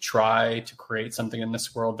it and try to create something in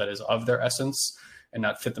this world that is of their essence and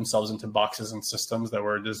not fit themselves into boxes and systems that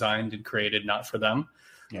were designed and created not for them.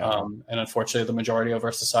 Yeah. And unfortunately, the majority of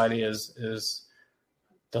our society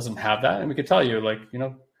doesn't have that. And we could tell you, like, you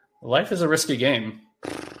know, life is a risky game,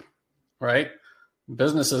 right?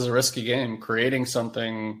 Business is a risky game. Creating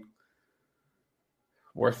something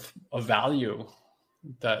worth a value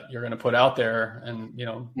that you're going to put out there and, you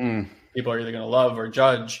know, people are either going to love or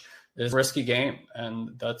judge is a risky game.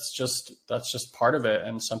 And that's just part of it.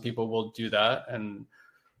 And some people will do that. And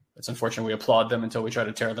it's unfortunate. We applaud them until we try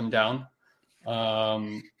to tear them down.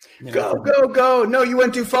 Go. No, you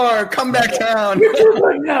went too far. Come back down. You're too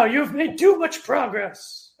good now. You've made too much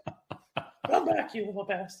progress. Come back, you little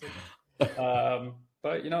bastard.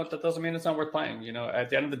 But you know, that doesn't mean it's not worth playing. You know, at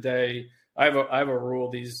the end of the day, I have a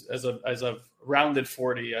rule. As I've rounded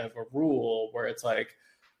 40, I have a rule where it's like,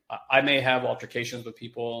 I may have altercations with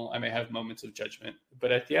people. I may have moments of judgment,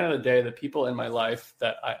 but at the end of the day, the people in my life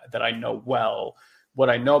that I know well,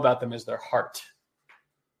 what I know about them is their heart,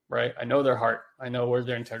 right? I know their heart. I know where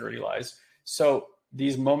their integrity lies. So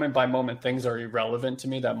these moment by moment things are irrelevant to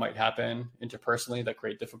me that might happen interpersonally that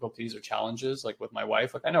create difficulties or challenges. Like with my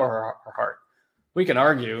wife, like I know her heart. We can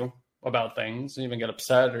argue about things, even get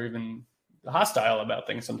upset or even hostile about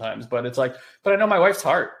things sometimes, but it's like, but I know my wife's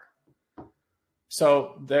heart.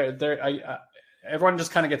 So everyone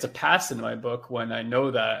just kind of gets a pass in my book when I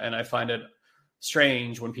know that. And I find it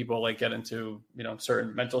strange when people like get into, you know,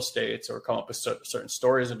 certain mental states or come up with certain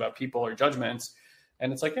stories about people or judgments.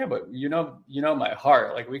 And it's like, yeah, but you know, my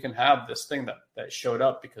heart, like we can have this thing that showed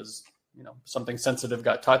up because, you know, something sensitive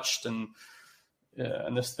got touched and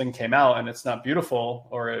this thing came out and it's not beautiful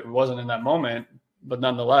or it wasn't in that moment, but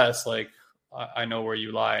nonetheless, like, I know where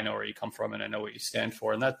you lie, I know where you come from, and I know what you stand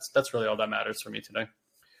for. And that's really all that matters for me today.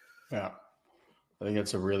 Yeah. I think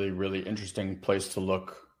it's a really, really interesting place to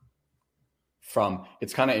look from.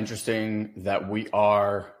 It's kind of interesting that we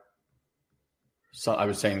are, so I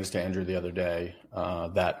was saying this to Andrew the other day,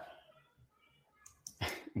 that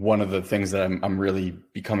one of the things that I'm really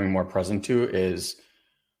becoming more present to is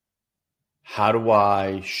how do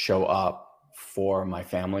I show up for my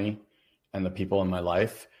family and the people in my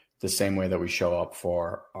life the same way that we show up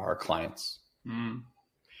for our clients.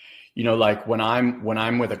 You know, like when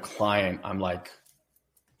I'm with a client, I'm like,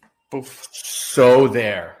 oof, so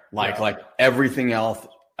there, like everything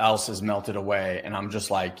else is melted away. And I'm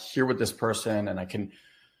just like here with this person and I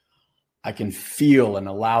can feel and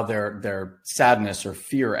allow their sadness or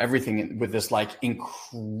fear, everything with this like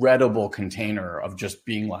incredible container of just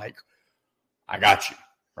being like, I got you.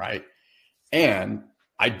 Right. And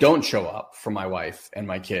I don't show up for my wife and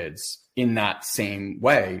my kids in that same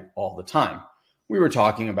way all the time. We were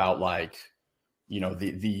talking about like, you know,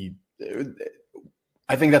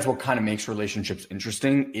 I think that's what kind of makes relationships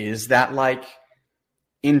interesting is that like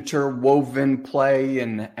interwoven play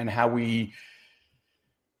and how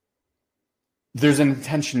there's an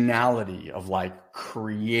intentionality of like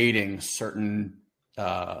creating certain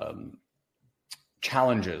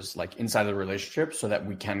challenges like inside of the relationship so that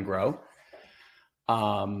we can grow.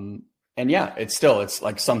 And yeah, it's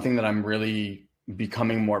like something that I'm really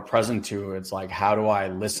becoming more present to. It's like, how do I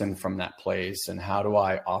listen from that place? And how do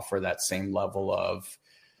I offer that same level of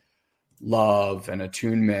love and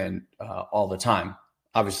attunement all the time?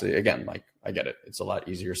 Obviously, again, like I get it. It's a lot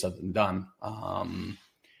easier said than done.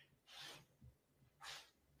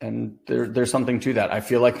 And there's something to that. I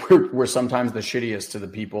feel like we're sometimes the shittiest to the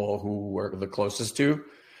people who we're the closest to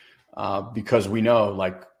because we know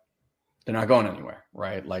like, they're not going anywhere,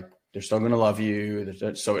 right? Like they're still going to love you.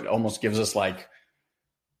 So it almost gives us like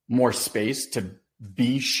more space to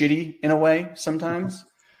be shitty in a way sometimes.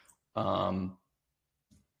 So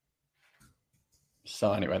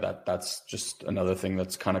anyway, that's just another thing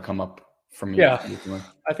that's kind of come up for me. Yeah,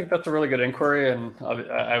 I think that's a really good inquiry. And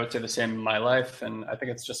I would say the same in my life. And I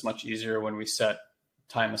think it's just much easier when we set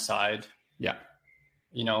time aside. Yeah.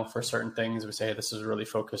 You know, for certain things, we say, hey, this is really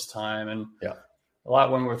focused time. And yeah. A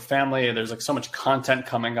lot when we're with family, there's like so much content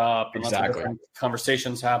coming up and exactly. lots of different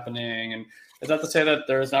conversations happening. And it's not to say that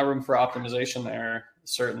there is not room for optimization there.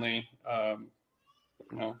 Certainly, you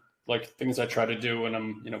know, like things I try to do when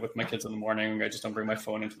I'm, with my kids in the morning. I just don't bring my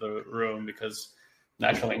phone into the room because I'm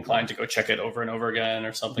naturally inclined to go check it over and over again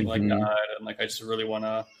or something like that. And like, I just really want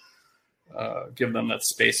to give them that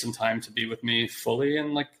space and time to be with me fully.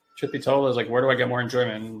 And like, truth be told, is like, where do I get more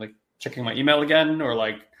enjoyment? Like checking my email again, or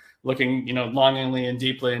like looking, longingly and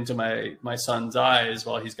deeply into my son's eyes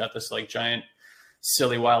while he's got this like giant,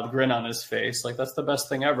 silly, wild grin on his face. Like that's the best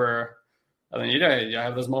thing ever. And then, I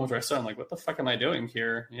have those moments where I start, I'm like, what the fuck am I doing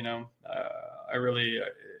here? It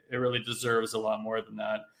really deserves a lot more than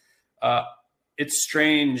that. It's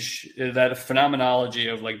strange that phenomenology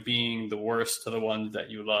of like being the worst to the ones that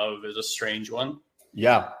you love is a strange one.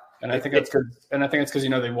 Yeah. And I think it's good. And I think it's because,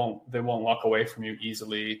 they won't walk away from you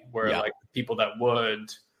easily, where like people that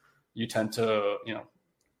would, you tend to,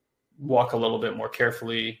 walk a little bit more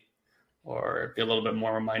carefully or be a little bit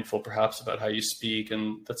more mindful perhaps about how you speak.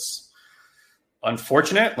 And that's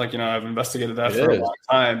unfortunate. Like, I've investigated that for a long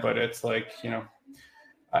time, but it's like,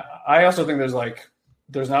 I also think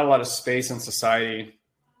there's not a lot of space in society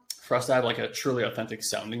for us to have like a truly authentic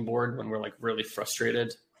sounding board when we're like really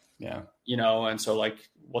frustrated. Yeah. And so like,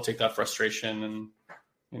 we'll take that frustration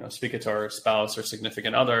and, speak it to our spouse or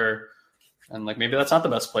significant other. And like, maybe that's not the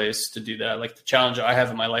best place to do that. Like the challenge I have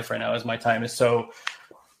in my life right now is my time is so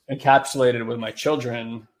encapsulated with my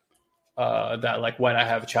children that like when I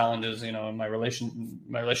have challenges, in my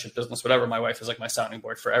relationship business, whatever, my wife is like my sounding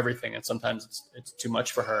board for everything. And sometimes it's too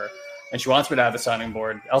much for her and she wants me to have a sounding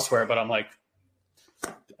board elsewhere, but I'm like,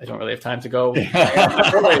 I don't really have time to go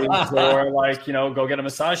or like, go get a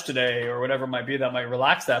massage today or whatever it might be that might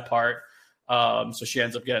relax that part. So she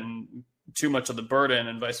ends up getting too much of the burden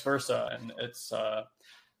and vice versa. And it's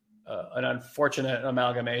an unfortunate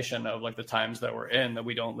amalgamation of like the times that we're in, that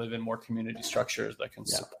we don't live in more community structures that can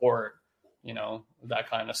support, that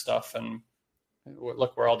kind of stuff. And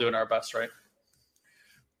look, we're all doing our best, right?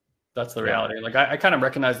 That's the reality. Like I kind of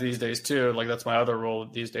recognize these days too, like that's my other role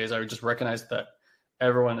these days. I would just recognize that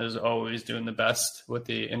everyone is always doing the best with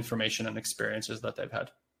the information and experiences that they've had.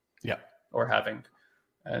 Yeah. Or having.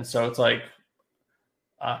 And so it's like,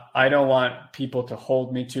 I don't want people to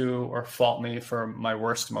hold me to or fault me for my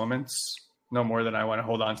worst moments, no more than I want to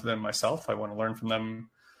hold on to them myself. I want to learn from them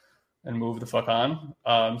and move the fuck on.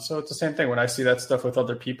 So it's the same thing. When I see that stuff with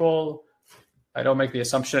other people, I don't make the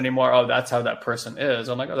assumption anymore, oh, that's how that person is.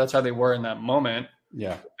 I'm like, oh, that's how they were in that moment.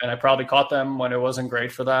 Yeah. And I probably caught them when it wasn't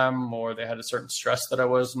great for them, or they had a certain stress that I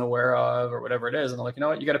wasn't aware of, or whatever it is. And I'm like, you know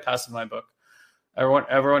what? You got to pass in my book.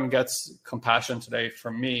 Everyone gets compassion today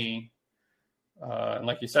from me. And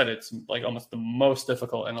like you said, it's like almost the most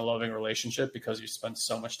difficult in a loving relationship because you spend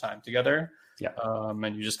so much time together. Yeah.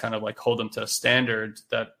 And you just kind of like hold them to a standard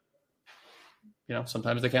that,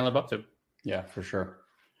 sometimes they can't live up to. Yeah, for sure.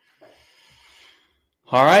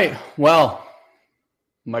 All right. Well,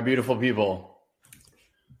 my beautiful people,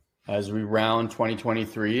 as we round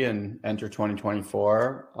 2023 and enter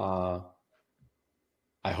 2024,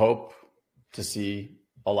 I hope to see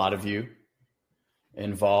a lot of you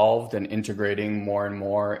involved and integrating more and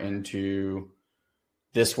more into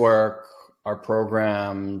this work, our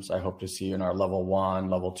programs. I hope to see you in our level 1,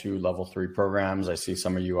 level 2, level 3 programs. I see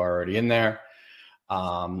some of you are already in there.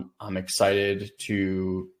 I'm excited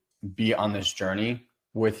to be on this journey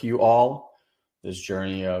with you all, this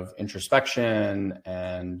journey of introspection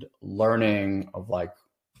and learning of like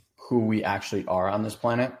who we actually are on this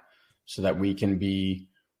planet so that we can be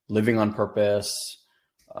living on purpose,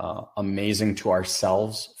 amazing to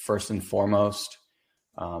ourselves first and foremost,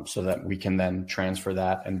 so that we can then transfer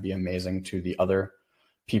that and be amazing to the other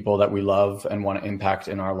people that we love and want to impact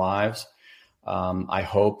in our lives. I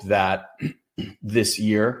hope that this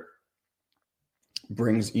year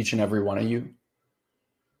brings each and every one of you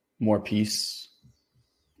more peace,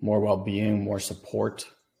 more well-being, more support.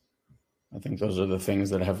 I think those are the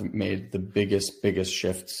things that have made the biggest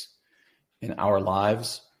shifts in our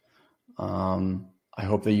lives. I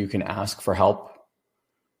hope that you can ask for help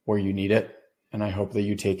where you need it. And I hope that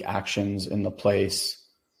you take actions in the place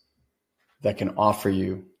that can offer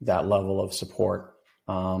you that level of support.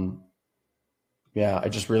 I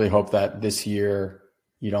just really hope that this year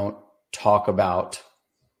you don't talk about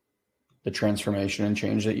the transformation and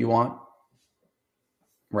change that you want.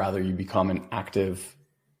 Rather, you become an active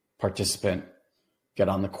participant, get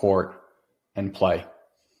on the court and play.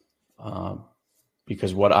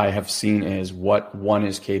 Because what I have seen is what one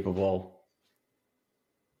is capable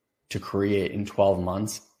to create in 12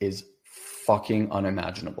 months is fucking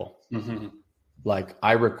unimaginable. Mm-hmm. Like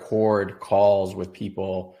I record calls with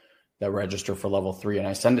people that register for level 3 and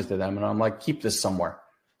I send it to them and I'm like, keep this somewhere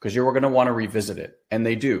because you're going to want to revisit it. And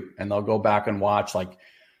they do. And they'll go back and watch like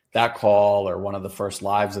that call or one of the first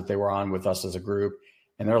lives that they were on with us as a group.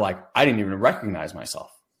 And they're like, I didn't even recognize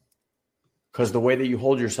myself. Because the way that you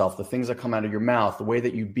hold yourself, the things that come out of your mouth, the way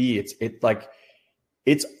that you be,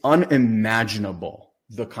 it's unimaginable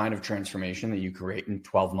the kind of transformation that you create in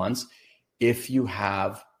 12 months if you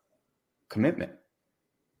have commitment.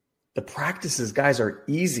 The practices, guys, are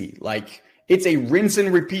easy. Like, it's a rinse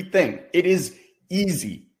and repeat thing. It is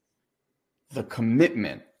easy. The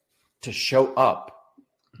commitment to show up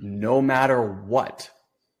no matter what,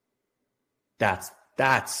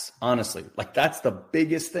 that's honestly, like, that's the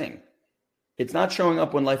biggest thing. It's not showing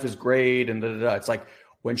up when life is great and It's like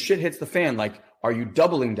when shit hits the fan, like, are you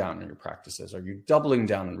doubling down on your practices? Are you doubling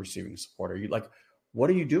down on receiving support? Are you like, what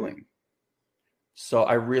are you doing? So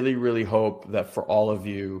I really, really hope that for all of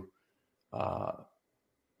you,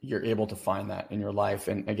 you're able to find that in your life.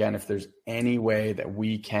 And again, if there's any way that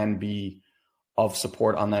we can be of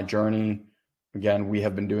support on that journey, again, we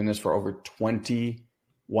have been doing this for over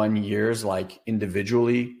 21 years, like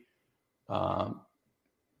individually.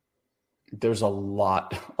 There's a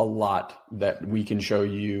lot that we can show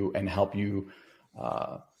you and help you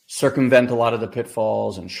circumvent a lot of the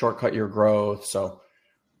pitfalls and shortcut your growth. So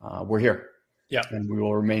we're here. Yeah. And we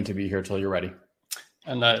will remain to be here till you're ready.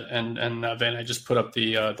 And Vin, I just put up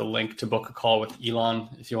the link to book a call with Elon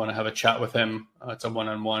if you want to have a chat with him. It's a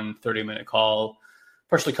one-on-one 30-minute call,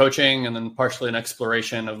 partially coaching and then partially an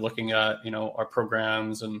exploration of looking at, our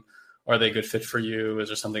programs and are they a good fit for you? Is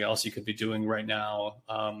there something else you could be doing right now?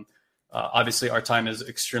 Obviously, our time is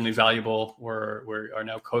extremely valuable. We are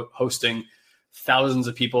now hosting thousands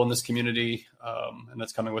of people in this community, and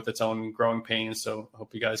that's coming with its own growing pains. So I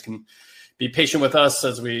hope you guys can be patient with us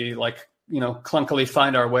as we clunkily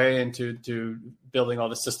find our way into building all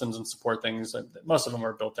the systems and support things. Most of them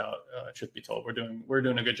are built out, truth be told. We're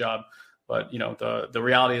doing a good job. But the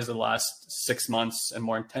reality is the last 6 months and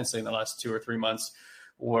more intensely in the last 2 or 3 months,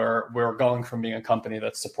 we're going from being a company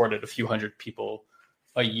that supported a few hundred people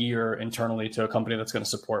a year internally to a company that's going to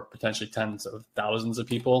support potentially tens of thousands of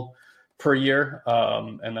people per year.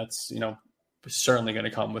 And that's, certainly going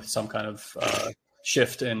to come with some kind of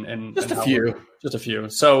shift in just a few.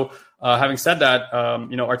 So having said that,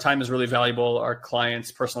 our time is really valuable. Our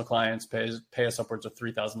clients, personal clients pay us upwards of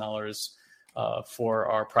 $3,000 for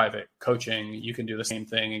our private coaching. You can do the same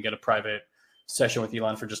thing and get a private session with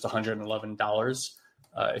Elon for just $111.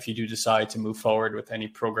 If you do decide to move forward with any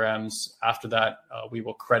programs after that, we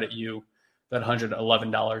will credit you that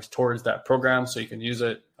 $111 towards that program, so you can use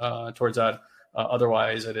it towards that.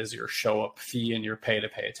 Otherwise, it is your show up fee and your pay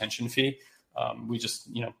attention fee.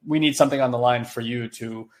 We need something on the line for you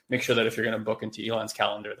to make sure that if you're going to book into Elon's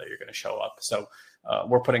calendar, that you're going to show up. So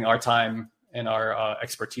we're putting our time and our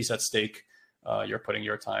expertise at stake. You're putting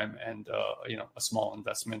your time and a small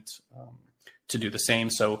investment to do the same.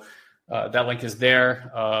 So that link is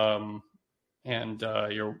there, and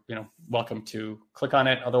you're welcome to click on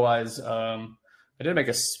it. Otherwise, I did make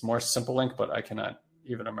a more simple link, but I cannot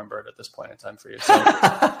even remember it at this point in time for you. So,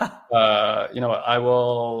 I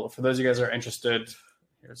will. For those of you guys who are interested,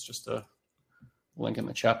 here's just a link in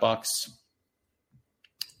the chat box.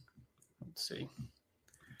 Let's see,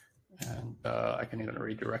 and I can even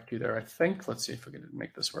redirect you there. I think. Let's see if we can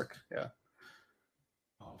make this work. Yeah.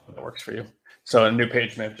 That works for you. So a new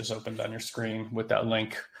page may have just opened on your screen with that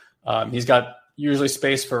link. He's got usually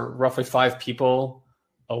space for roughly 5 people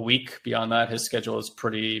a week. Beyond that, his schedule is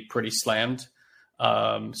pretty slammed.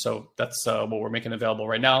 So that's what we're making available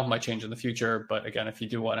right now. Might change in the future. But again, if you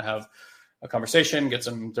do want to have a conversation, get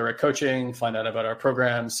some direct coaching, find out about our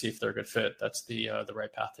programs, see if they're a good fit, that's the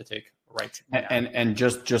right path to take right now. And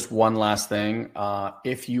just one last thing.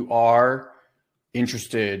 If you are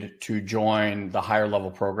interested to join the higher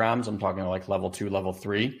level programs, I'm talking like level 2, level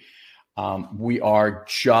 3. We are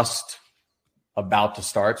just about to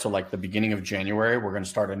start. So like the beginning of January, we're going to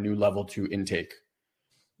start a new level 2 intake.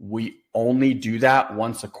 We only do that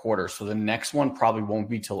once a quarter. So the next one probably won't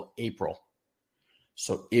be till April.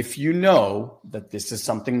 So if you know that this is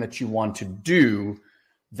something that you want to do,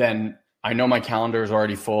 then I know my calendar is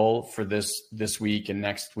already full for this week, and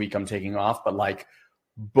next week I'm taking off, but like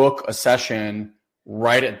book a session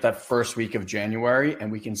right at that first week of January,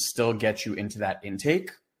 and we can still get you into that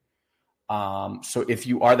intake. So if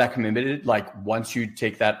you are that committed, like once you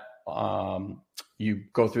take that, you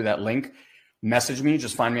go through that link, message me,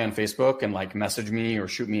 just find me on Facebook and like message me or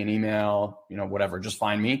shoot me an email, whatever, just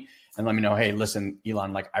find me and let me know, hey, listen,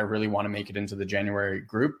 Elon, like I really want to make it into the January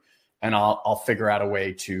group, and I'll figure out a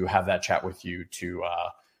way to have that chat with you to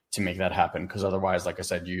make that happen. Cause otherwise, like I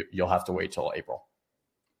said, you'll have to wait till April.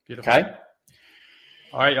 Beautiful. Okay.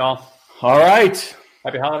 All right, y'all. All right.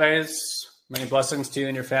 Happy holidays. Many blessings to you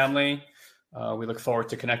and your family. We look forward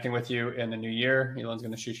to connecting with you in the new year. Elon's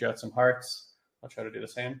going to shoot you out some hearts. I'll try to do the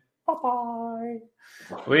same. Bye-bye.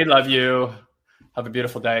 We love you. Have a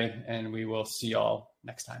beautiful day, and we will see y'all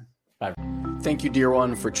next time. Bye. Thank you, dear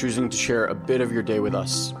one, for choosing to share a bit of your day with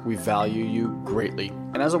us. We value you greatly.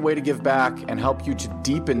 And as a way to give back and help you to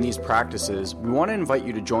deepen these practices, we want to invite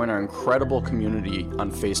you to join our incredible community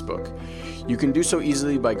on Facebook. You can do so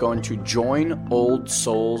easily by going to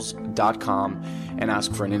joinoldsouls.com and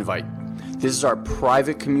ask for an invite. This is our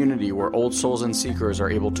private community where old souls and seekers are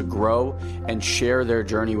able to grow and share their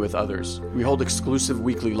journey with others. We hold exclusive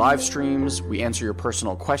weekly live streams, we answer your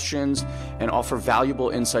personal questions, and offer valuable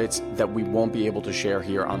insights that we won't be able to share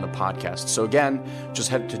here on the podcast. So again, just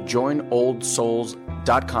head to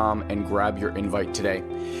joinoldsouls.com and grab your invite today.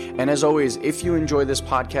 And as always, if you enjoy this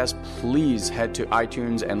podcast, please head to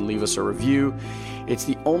iTunes and leave us a review. It's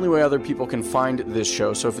the only way other people can find this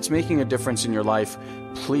show, so if it's making a difference in your life,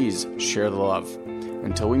 please share the love.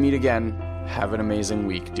 Until we meet again, have an amazing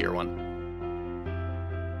week, dear one.